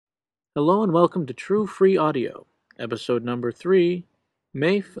Hello and welcome to True Free Audio, episode number 3,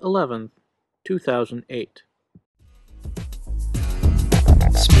 May 11th, 2008.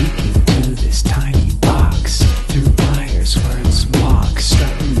 Speaking through this tiny box, through wires, words walk,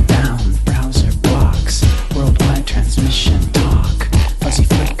 strutting down browser blocks, worldwide transmission talk, fuzzy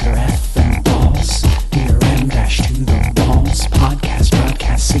flicker FM balls, DRM dash to the walls, podcast,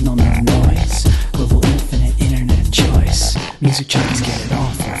 broadcast, signal, no noise, global infinite internet choice, music chunks get it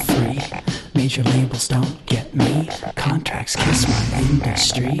all for free, major labels don't get me, contracts kiss my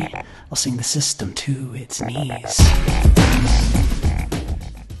industry, I'll sing the system to its knees.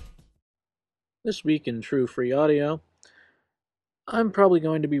 This week in True Free Audio, I'm probably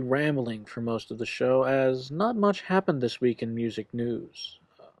going to be rambling for most of the show as not much happened this week in music news.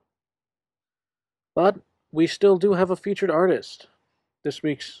 But we still do have a featured artist. This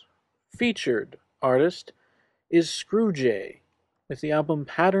week's featured artist is Screwjay with the album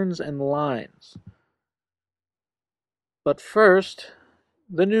Patterns and Lines. But first,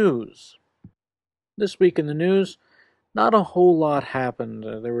 the news. This week in the news, not a whole lot happened.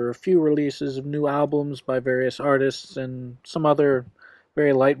 There were a few releases of new albums by various artists and some other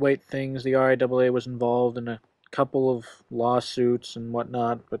very lightweight things. The RIAA was involved in a couple of lawsuits and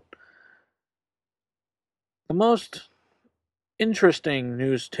whatnot, but the most interesting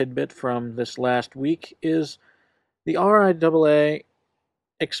news tidbit from this last week is the RIAA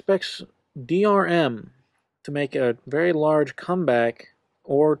expects DRM to make a very large comeback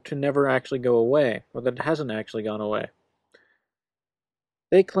or to never actually go away, or that it hasn't actually gone away.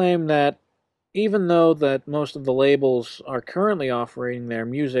 They claim that even though that most of the labels are currently offering their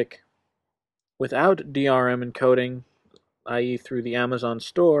music without DRM encoding, i.e. through the Amazon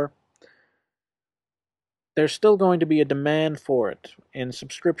store, there's still going to be a demand for it in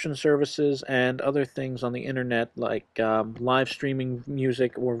subscription services and other things on the internet like live streaming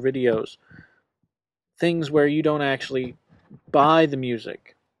music or videos. Things where you don't actually buy the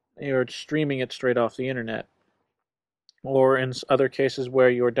music, you're streaming it straight off the internet. Or in other cases where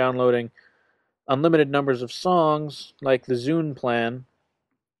you're downloading unlimited numbers of songs, like the Zune plan,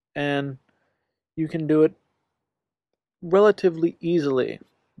 and you can do it relatively easily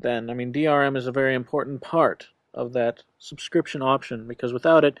then. I mean, DRM is a very important part of that subscription option, because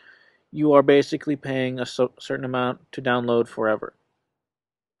without it, you are basically paying a certain amount to download forever.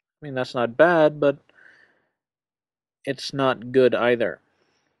 I mean, that's not bad, but it's not good either.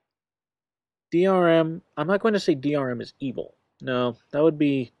 DRM, I'm not going to say DRM is evil. No, that would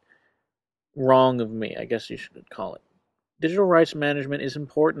be wrong of me, I guess you should call it. Digital rights management is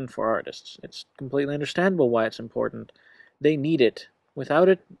important for artists. It's completely understandable why it's important. They need it. Without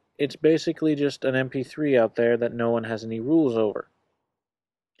it, it's basically just an MP3 out there that no one has any rules over.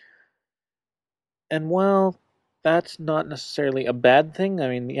 And while that's not necessarily a bad thing, I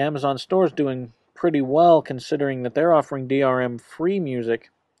mean, the Amazon store is doing pretty well considering that they're offering DRM-free music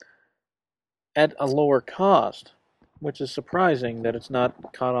at a lower cost, which is surprising that it's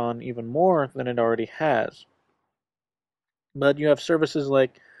not caught on even more than it already has. But you have services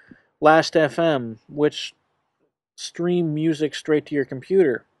like Last.fm, which stream music straight to your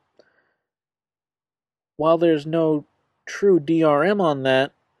computer. While there's no true DRM on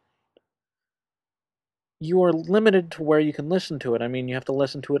that, you are limited to where you can listen to it. I mean, you have to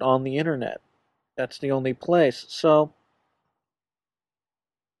listen to it on the internet. That's the only place. So,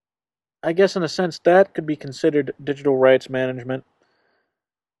 I guess in a sense that could be considered digital rights management.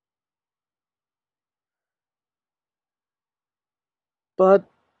 But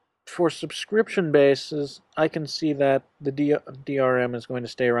for subscription bases, I can see that the DRM is going to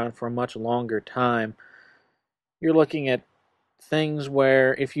stay around for a much longer time. You're looking at things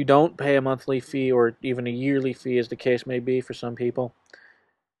where if you don't pay a monthly fee or even a yearly fee, as the case may be for some people,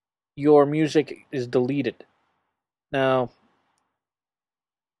 your music is deleted. Now,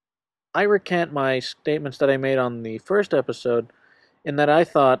 I recant my statements that I made on the first episode in that I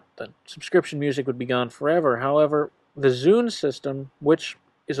thought that subscription music would be gone forever. However, the Zune system, which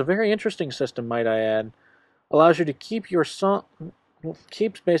is a very interesting system, might I add, allows you to keep your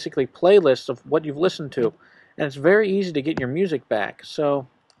keeps basically playlists of what you've listened to, and it's very easy to get your music back. So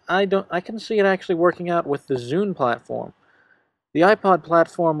I can see it actually working out with the Zune platform. The iPod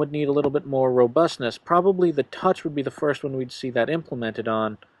platform would need a little bit more robustness. Probably the Touch would be the first one we'd see that implemented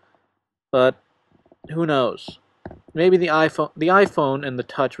on, but who knows? Maybe the iPhone and the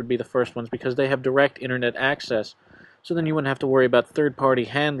Touch would be the first ones because they have direct internet access. So then you wouldn't have to worry about third-party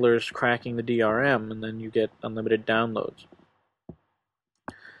handlers cracking the DRM, and then you get unlimited downloads.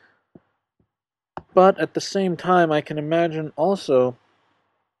 But at the same time, I can imagine also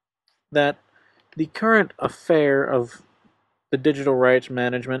that the current affair of the digital rights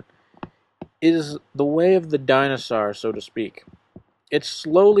management is the way of the dinosaur, so to speak. It's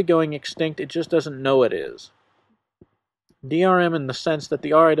slowly going extinct, it just doesn't know it is. DRM, in the sense that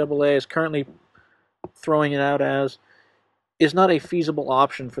the RIAA is currently throwing it out as, is not a feasible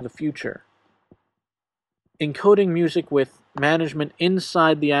option for the future. Encoding music with management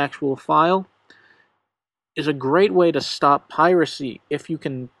inside the actual file is a great way to stop piracy if you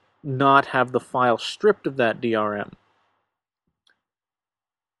can not have the file stripped of that DRM.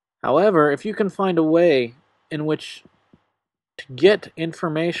 However, if you can find a way in which to get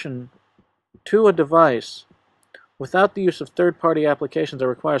information to a device without the use of third-party applications that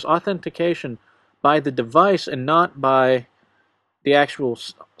requires authentication by the device and not by the actual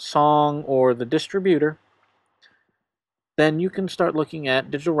song or the distributor, then you can start looking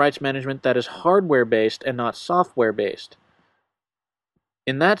at digital rights management that is hardware-based and not software-based.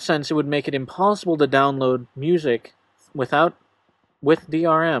 In that sense, it would make it impossible to download music with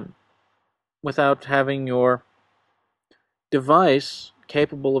DRM, without having your device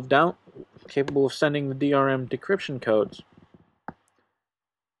capable of sending the DRM decryption codes.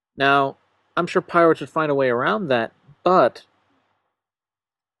 Now, I'm sure pirates would find a way around that, but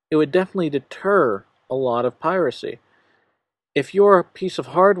it would definitely deter a lot of piracy. If your piece of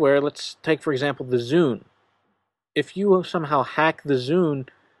hardware, let's take for example the Zune, if you somehow hack the Zune,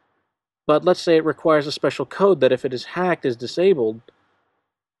 but let's say it requires a special code that if it is hacked is disabled,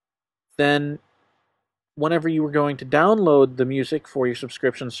 then whenever you were going to download the music for your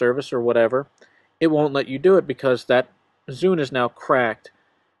subscription service or whatever, it won't let you do it because that Zune is now cracked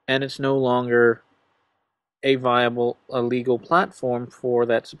and it's no longer a legal platform for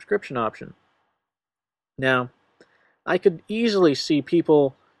that subscription option. Now, I could easily see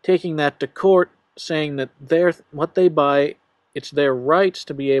people taking that to court, saying that what they buy, it's their rights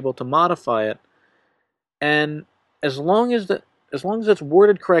to be able to modify it, and as long as it's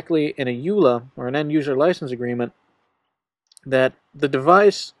worded correctly in a EULA, or an end user license agreement, that the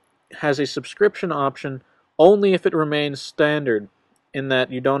device has a subscription option only if it remains standard, in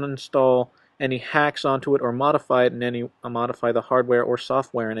that you don't install any hacks onto it or modify the hardware or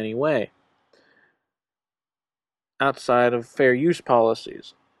software in any way outside of fair use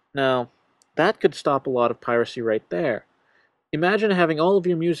policies. Now, that could stop a lot of piracy right there. Imagine having all of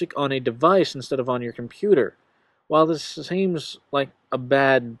your music on a device instead of on your computer. While this seems like a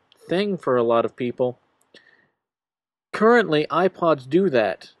bad thing for a lot of people, currently iPods do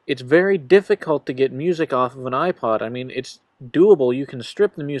that. It's very difficult to get music off of an iPod. I mean, it's doable. You can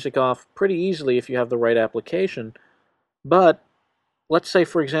strip the music off pretty easily if you have the right application. But let's say,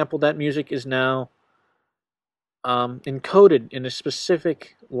 for example, that music is now encoded in a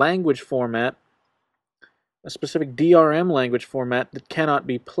specific language format, a specific DRM language format that cannot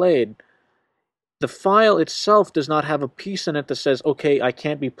be played. The file itself does not have a piece in it that says, okay, I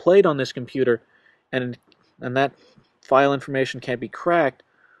can't be played on this computer, and that file information can't be cracked.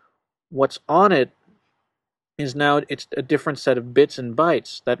 What's on it is now it's a different set of bits and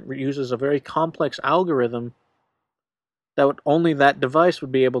bytes that uses a very complex algorithm that only that device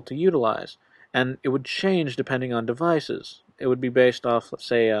would be able to utilize. And it would change depending on devices. It would be based off, let's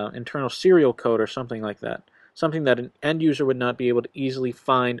say, internal serial code or something like that. Something that an end user would not be able to easily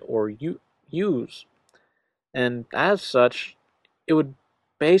find or use. And as such, it would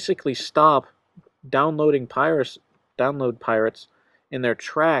basically stop download pirates in their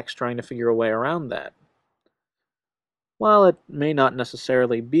tracks trying to figure a way around that. While it may not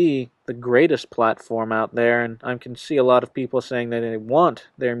necessarily be the greatest platform out there, and I can see a lot of people saying that they want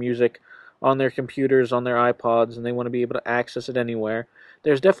their music on their computers, on their iPods, and they want to be able to access it anywhere,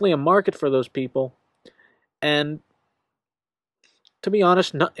 there's definitely a market for those people. And to be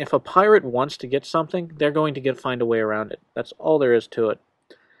honest, if a pirate wants to get something, they're going to find a way around it. That's all there is to it.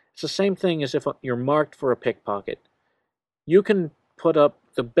 It's the same thing as if you're marked for a pickpocket. You can put up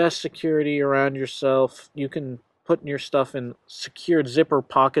the best security around yourself. You can put your stuff in secured zipper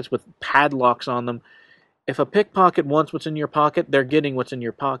pockets with padlocks on them. If a pickpocket wants what's in your pocket, they're getting what's in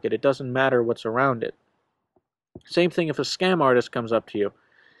your pocket. It doesn't matter what's around it. Same thing if a scam artist comes up to you.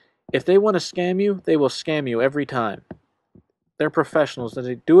 If they want to scam you, they will scam you every time. They're professionals.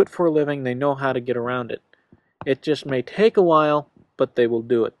 They do it for a living. They know how to get around it. It just may take a while, but they will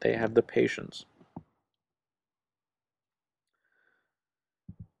do it. They have the patience.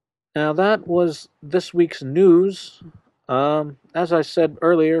 Now that was this week's news. As I said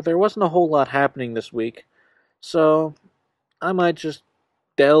earlier, there wasn't a whole lot happening this week. So, I might just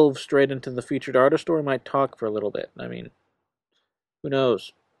delve straight into the featured artist, or I might talk for a little bit. I mean, who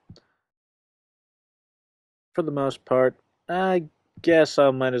knows? For the most part, I guess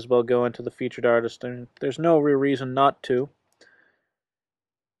I might as well go into the featured artist, and there's no real reason not to.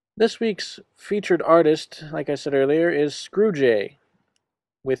 This week's featured artist, like I said earlier, is Screwjay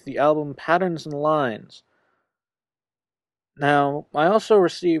with the album Patterns and Lines. Now, I also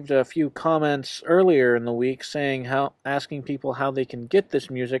received a few comments earlier in the week asking people how they can get this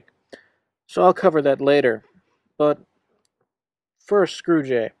music, so I'll cover that later. But first,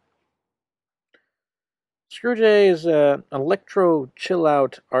 Screwjay. Screwjay is an electro chill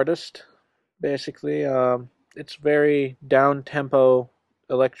out artist, basically. It's very down tempo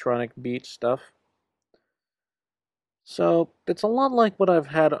electronic beat stuff. So it's a lot like what I've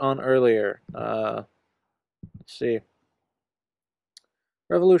had on earlier. Let's see.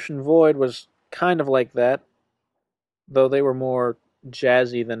 Revolution Void was kind of like that, though they were more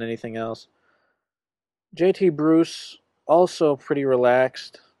jazzy than anything else. JT Bruce, also pretty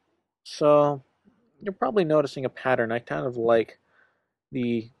relaxed. So you're probably noticing a pattern. I kind of like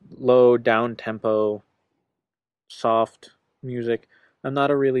the low, down tempo, soft music. I'm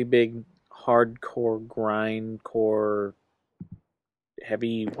not a really big hardcore, grindcore,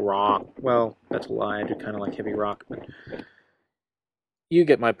 heavy rock. Well, that's a lie. I do kind of like heavy rock, but you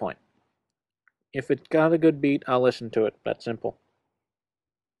get my point. If it's got a good beat, I'll listen to it. That's simple.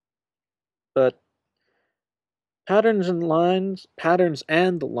 But Patterns and Lines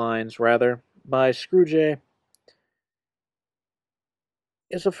rather, by Screwjay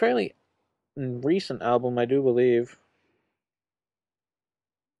is a fairly recent album, I do believe.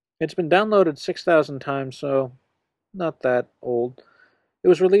 It's been downloaded 6,000 times, so not that old. It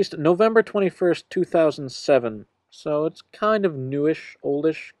was released November 21st, 2007, so it's kind of newish,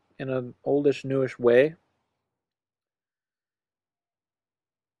 oldish, in an oldish, newish way.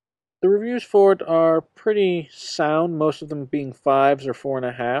 The reviews for it are pretty sound, most of them being 5s or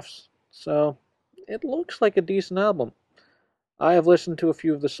 4.5s, so it looks like a decent album. I have listened to a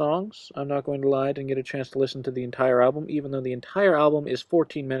few of the songs. I'm not going to lie, I didn't get a chance to listen to the entire album, even though the entire album is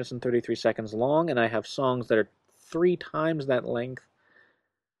 14 minutes and 33 seconds long, and I have songs that are 3 times that length.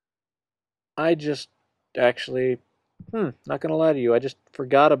 I just actually, not gonna lie to you, I just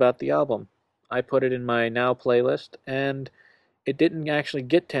forgot about the album. I put it in my Now playlist, and it didn't actually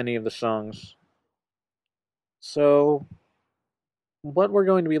get to any of the songs. So, what we're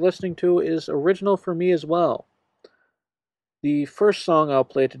going to be listening to is original for me as well. The first song I'll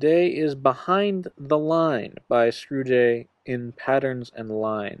play today is Behind the Line by Screwjay in Patterns and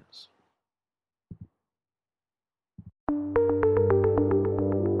Lines.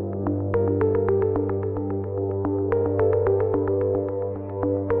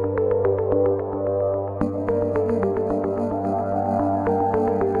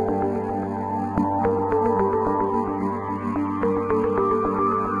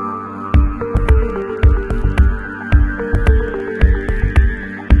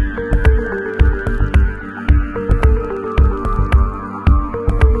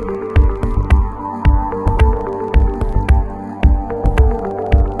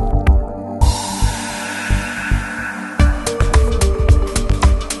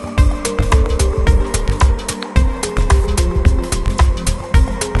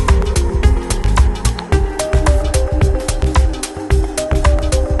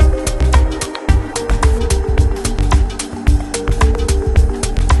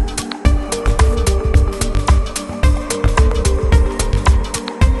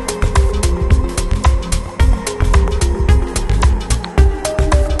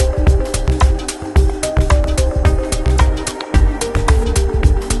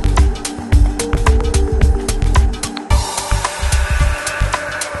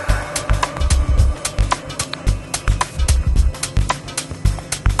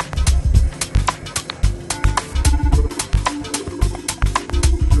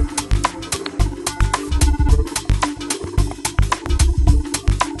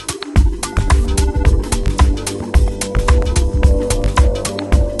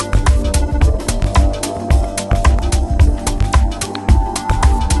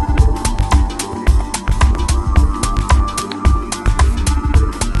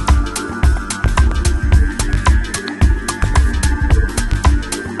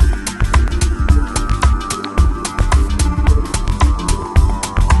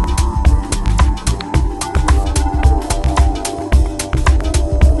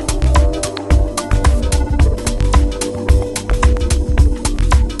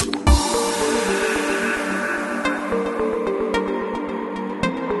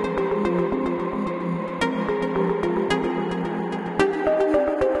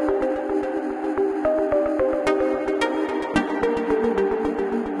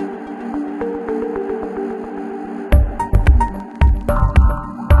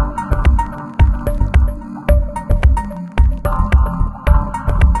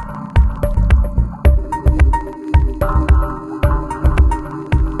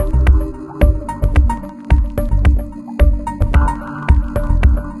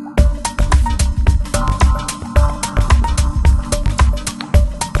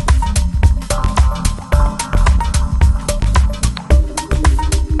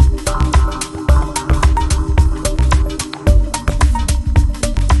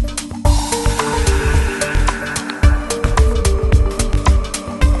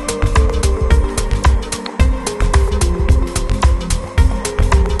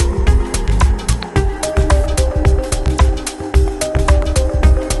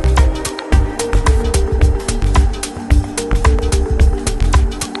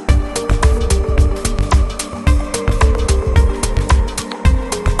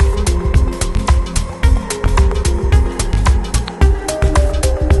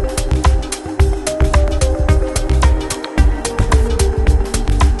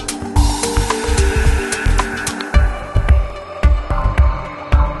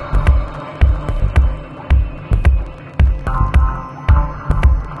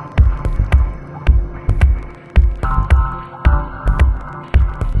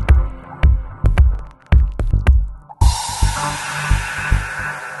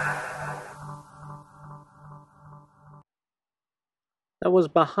 That was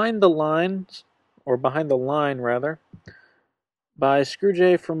Behind the Lines, or Behind the Line rather, by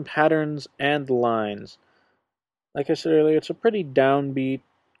Screwjay from Patterns and Lines. Like I said earlier, it's a pretty downbeat,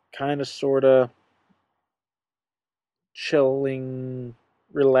 kind of sorta chilling,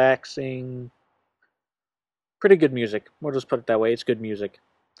 relaxing, pretty good music. We'll just put it that way. It's good music.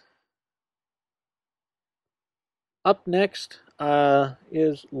 Up next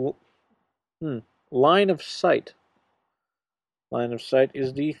is Line of Sight. Line of Sight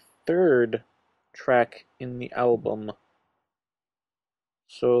is the third track in the album.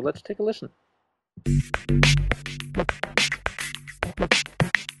 So let's take a listen.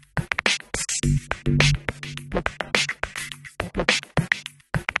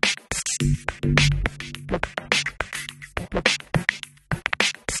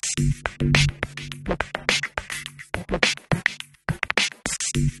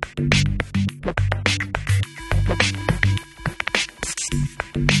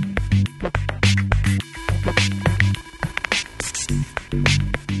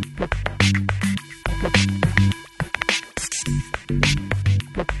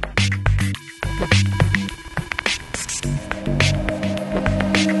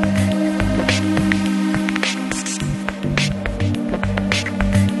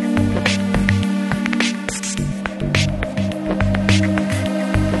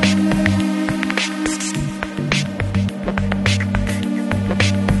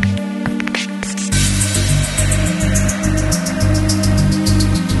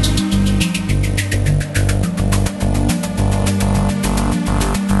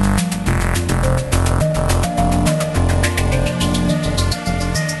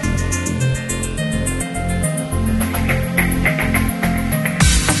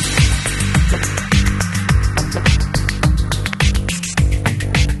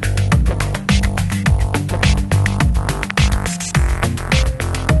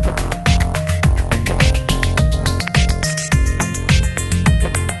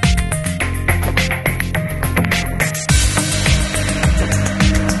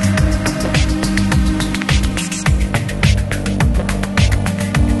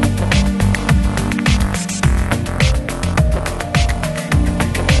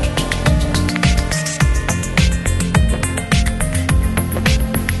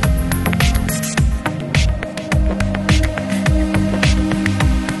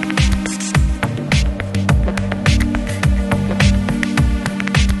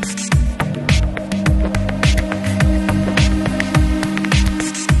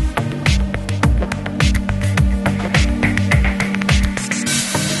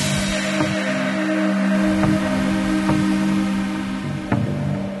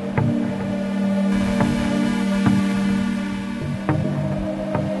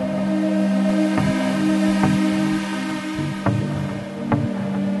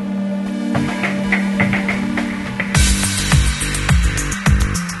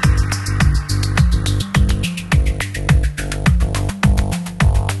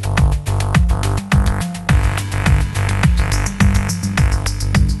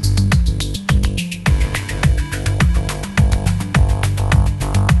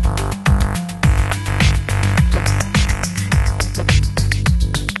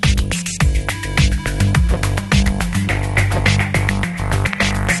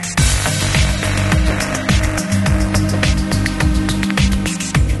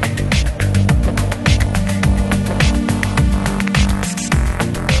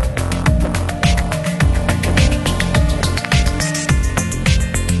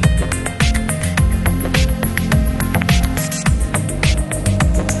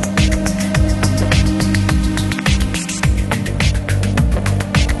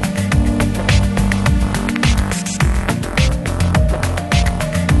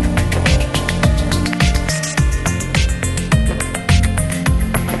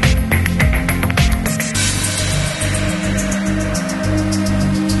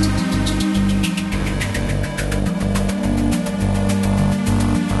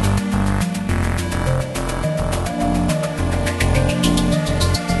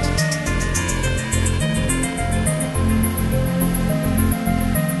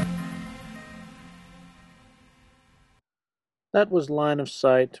 That was Line of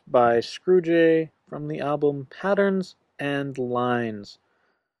Sight by Screwjay from the album Patterns and Lines.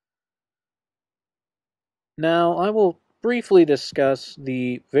 Now, I will briefly discuss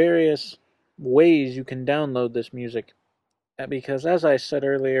the various ways you can download this music, because as I said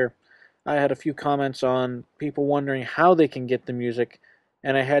earlier, I had a few comments on people wondering how they can get the music,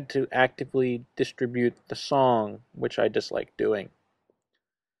 and I had to actively distribute the song, which I dislike doing.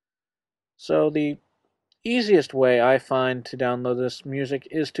 So the easiest way I find to download this music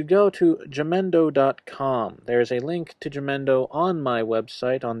is to go to Jamendo.com. There's a link to Jamendo on my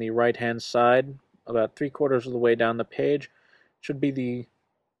website on the right-hand side, about 3/4 of the way down the page.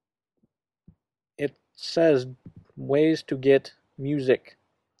 It says ways to get music,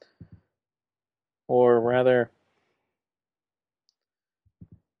 or rather,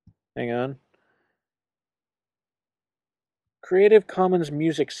 hang on, Creative Commons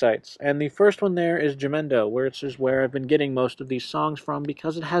music sites. And the first one there is Jamendo, which is where I've been getting most of these songs from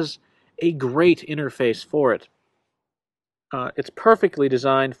because it has a great interface for it. It's perfectly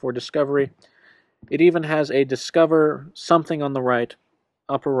designed for discovery. It even has a discover something on the right,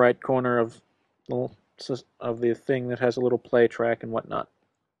 upper right corner of the thing that has a little play track and whatnot.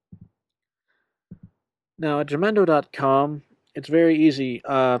 Now at Jamendo.com, it's very easy.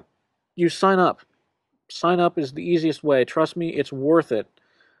 You sign up. Sign up is the easiest way. Trust me, it's worth it.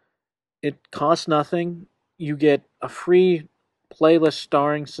 It costs nothing. You get a free playlist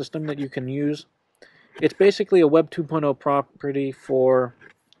starring system that you can use. It's basically a Web 2.0 property for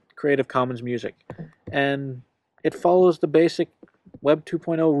Creative Commons music. And it follows the basic Web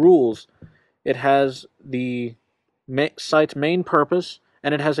 2.0 rules. It has the site's main purpose,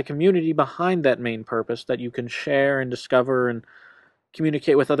 and it has a community behind that main purpose that you can share and discover and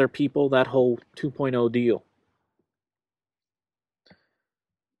communicate with other people, that whole 2.0 deal.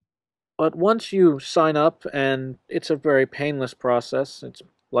 But once you sign up, and it's a very painless process, it's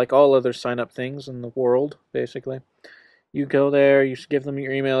like all other sign-up things in the world, basically. You go there, you give them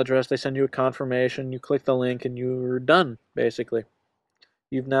your email address, they send you a confirmation, you click the link, and you're done, basically.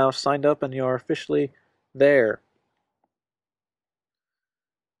 You've now signed up and you're officially there.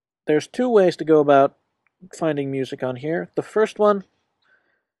 There's two ways to go about finding music on here. The first one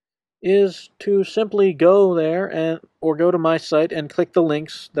is to simply go there or go to my site and click the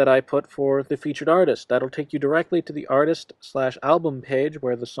links that I put for the featured artist. That'll take you directly to the artist/album page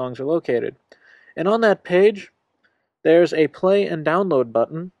where the songs are located. And on that page, there's a play and download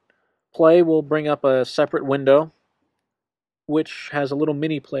button. Play will bring up a separate window which has a little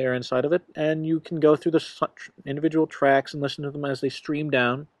mini player inside of it, and you can go through the individual tracks and listen to them as they stream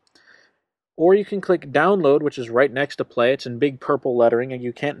down. Or you can click download, which is right next to play. It's in big purple lettering, and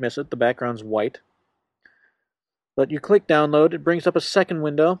you can't miss it. The background's white. But you click download, it brings up a second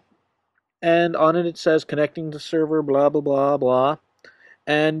window, and on it says connecting to server, blah, blah, blah, blah,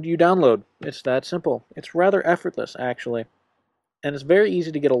 and you download. It's that simple. It's rather effortless, actually. And it's very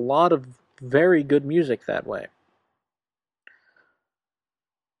easy to get a lot of very good music that way.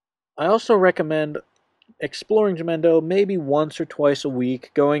 I also recommend exploring Jamendo maybe once or twice a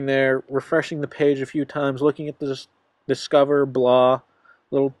week, going there, refreshing the page a few times, looking at this discover blah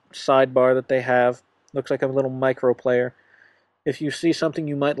little sidebar that they have. Looks like a little micro player. If you see something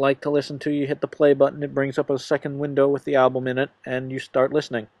you might like to listen to, you hit the play button, it brings up a second window with the album in it, and you start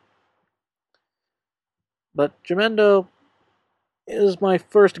listening. But Jamendo is my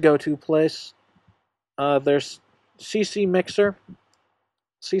first go-to place. There's CC Mixer.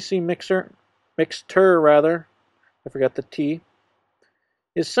 Mixter rather, I forgot the T,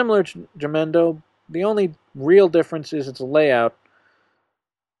 is similar to Jamendo. The only real difference is its layout.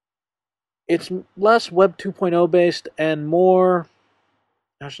 It's less Web 2.0 based and more,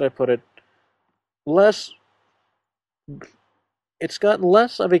 how should I put it, it's got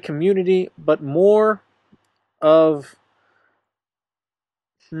less of a community, but more of,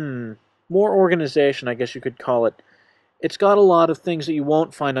 more organization, I guess you could call it. It's got a lot of things that you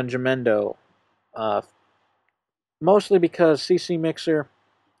won't find on Jamendo. Mostly because CC Mixer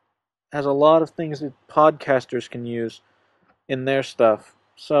has a lot of things that podcasters can use in their stuff.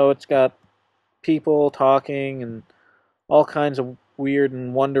 So it's got people talking and all kinds of weird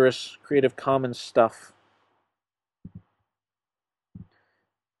and wondrous Creative Commons stuff.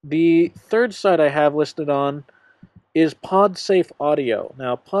 The third site I have listed on is PodSafe Audio.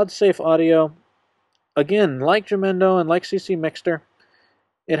 Now, PodSafe Audio, again, like Jamendo and like CC Mixer,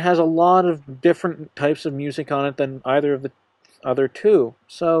 it has a lot of different types of music on it than either of the other two.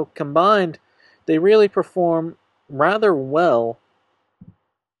 So combined, they really perform rather well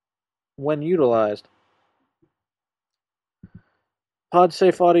when utilized.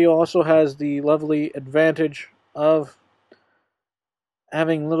 PodSafe Audio also has the lovely advantage of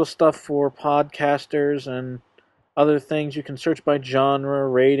having little stuff for podcasters and other things. You can search by genre,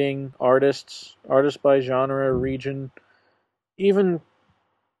 rating, artists by genre, region, even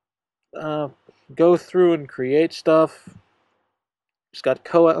go through and create stuff. It's got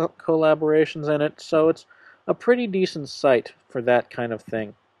collaborations in it, so it's a pretty decent site for that kind of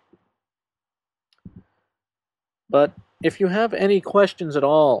thing. But if you have any questions at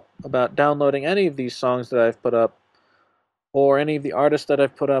all about downloading any of these songs that I've put up, or any of the artists that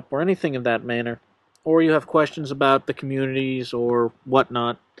I've put up, or anything of that manner, or you have questions about the communities or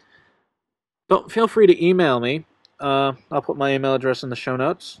whatnot, don't feel free to email me. I'll put my email address in the show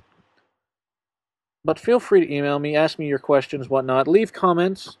notes. But feel free to email me, ask me your questions, whatnot. Leave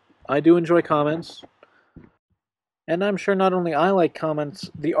comments. I do enjoy comments. And I'm sure not only I like comments,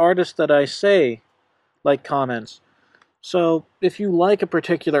 the artists that I say like comments. So if you like a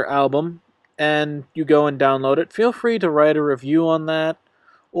particular album and you go and download it, feel free to write a review on that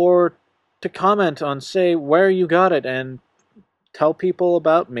or to comment on, say, where you got it and tell people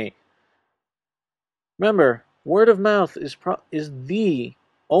about me. Remember, word of mouth is the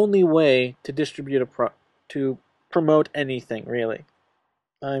only way to distribute to promote anything, really.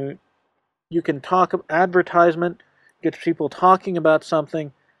 You can talk advertisement, get people talking about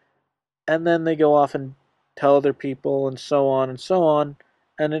something, and then they go off and tell other people, and so on,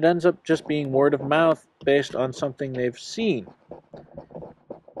 and it ends up just being word of mouth based on something they've seen.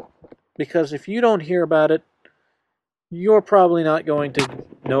 Because if you don't hear about it, you're probably not going to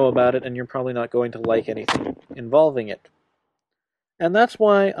know about it, and you're probably not going to like anything involving it. And that's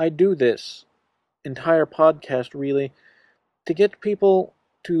why I do this entire podcast, really, to get people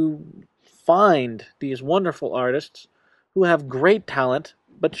to find these wonderful artists who have great talent,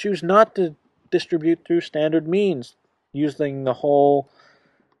 but choose not to distribute through standard means, using the whole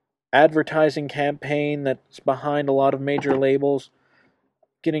advertising campaign that's behind a lot of major labels,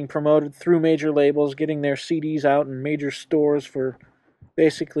 getting promoted through major labels, getting their CDs out in major stores for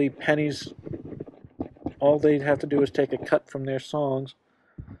basically pennies. All they'd have to do is take a cut from their songs.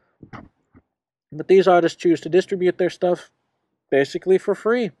 But these artists choose to distribute their stuff basically for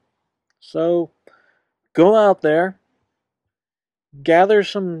free. So go out there, gather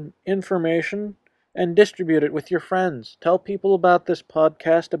some information, and distribute it with your friends. Tell people about this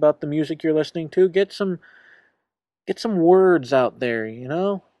podcast, about the music you're listening to. Get some words out there, you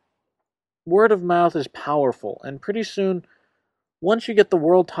know? Word of mouth is powerful, and pretty soon, once you get the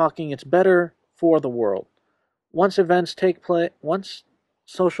world talking, it's better for the world. Once events take place, once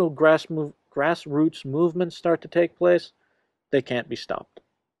social grassroots movements start to take place, they can't be stopped.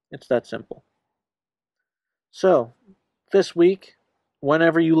 It's that simple. So, this week,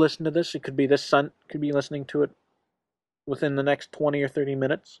 whenever you listen to this, it could be could be listening to it within the next 20 or 30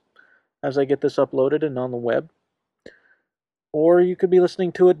 minutes as I get this uploaded and on the web. Or you could be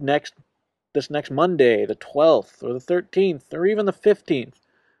listening to it this next Monday, the 12th, or the 13th, or even the 15th.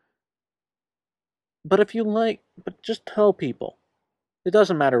 But just tell people. It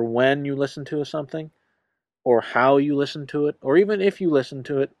doesn't matter when you listen to something, or how you listen to it, or even if you listen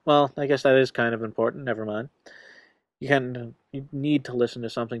to it. Well, I guess that is kind of important, never mind. You need to listen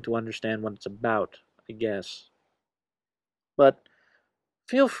to something to understand what it's about, I guess. But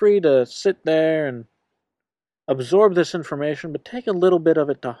feel free to sit there and absorb this information, but take a little bit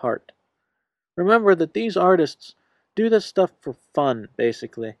of it to heart. Remember that these artists do this stuff for fun,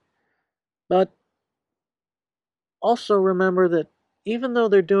 basically. But also remember that even though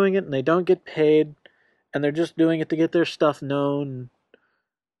they're doing it and they don't get paid, and they're just doing it to get their stuff known,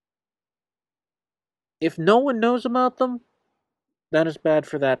 if no one knows about them, then it's bad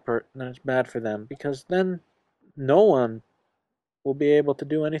for then it's bad for them, because then no one will be able to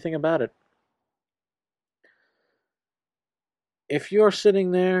do anything about it. If you're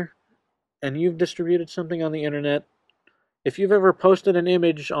sitting there and you've distributed something on the internet, if you've ever posted an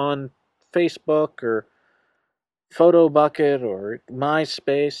image on Facebook or PhotoBucket or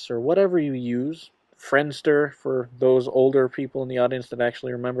MySpace or whatever you use, Friendster for those older people in the audience that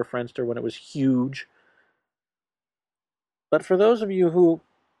actually remember Friendster when it was huge. But for those of you who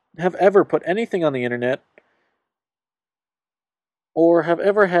have ever put anything on the internet, or have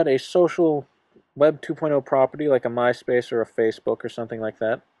ever had a social Web 2.0 property like a MySpace or a Facebook or something like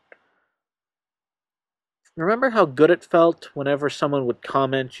that, remember how good it felt whenever someone would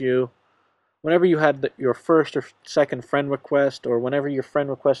comment you, whenever you had your first or second friend request, or whenever your friend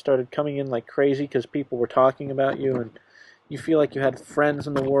request started coming in like crazy because people were talking about you and you feel like you had friends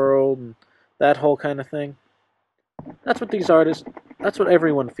in the world and that whole kind of thing? That's what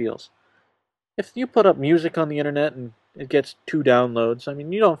everyone feels. If you put up music on the internet and it gets 2 downloads, I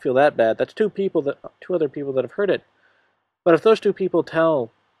mean, you don't feel that bad. That's two other people that have heard it. But if those 2 people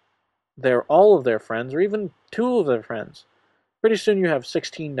tell all of their friends, or even 2 of their friends, pretty soon you have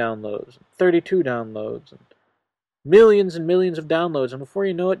 16 downloads, 32 downloads, and millions of downloads, and before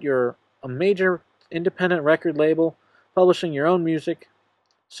you know it, you're a major independent record label, publishing your own music,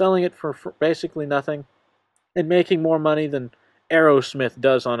 selling it for basically nothing, and making more money than Aerosmith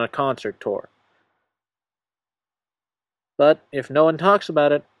does on a concert tour. But if no one talks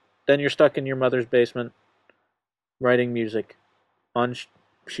about it, then you're stuck in your mother's basement writing music on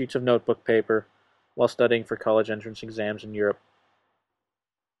sheets of notebook paper while studying for college entrance exams in Europe.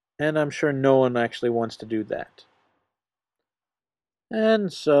 And I'm sure no one actually wants to do that.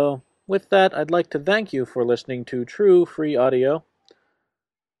 And so, with that, I'd like to thank you for listening to True Free Audio.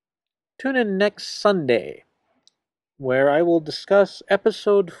 Tune in next Sunday, where I will discuss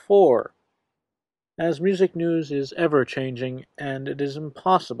Episode 4, as music news is ever-changing and it is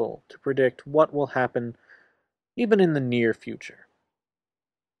impossible to predict what will happen even in the near future.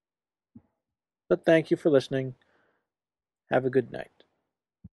 But thank you for listening. Have a good night.